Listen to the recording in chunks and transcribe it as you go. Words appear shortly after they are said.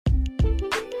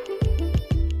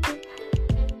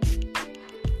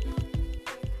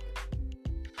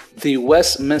The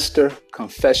Westminster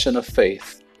Confession of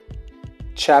Faith,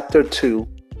 Chapter 2,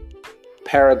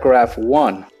 Paragraph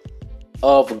 1,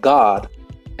 of God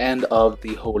and of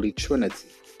the Holy Trinity.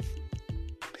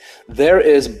 There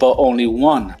is but only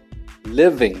one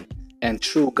living and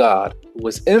true God, who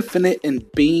is infinite in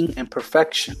being and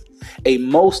perfection, a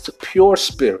most pure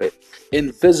spirit,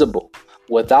 invisible,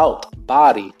 without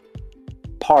body,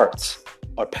 parts,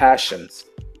 or passions,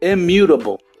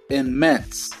 immutable,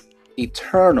 immense,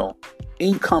 eternal,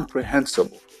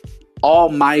 incomprehensible,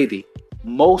 almighty,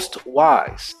 most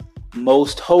wise,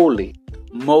 most holy,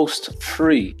 most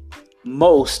free,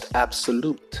 most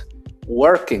absolute,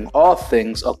 working all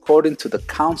things according to the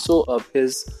counsel of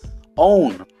his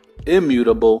own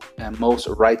immutable and most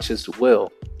righteous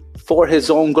will, for his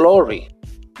own glory,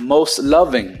 most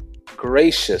loving,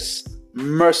 gracious,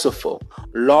 merciful,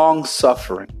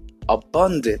 long-suffering,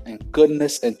 abundant in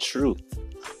goodness and truth,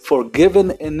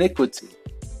 forgiven iniquity,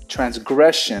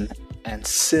 transgression, and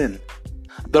sin,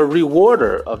 the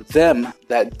rewarder of them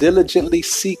that diligently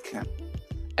seek him,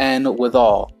 and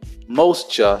withal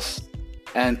most just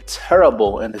and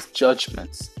terrible in his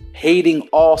judgments, hating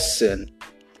all sin,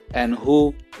 and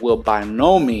who will by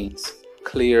no means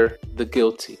clear the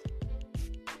guilty.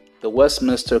 The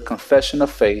Westminster Confession of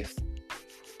Faith,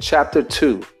 Chapter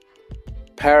 2,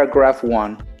 Paragraph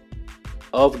 1,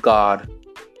 of God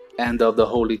and of the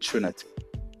Holy Trinity.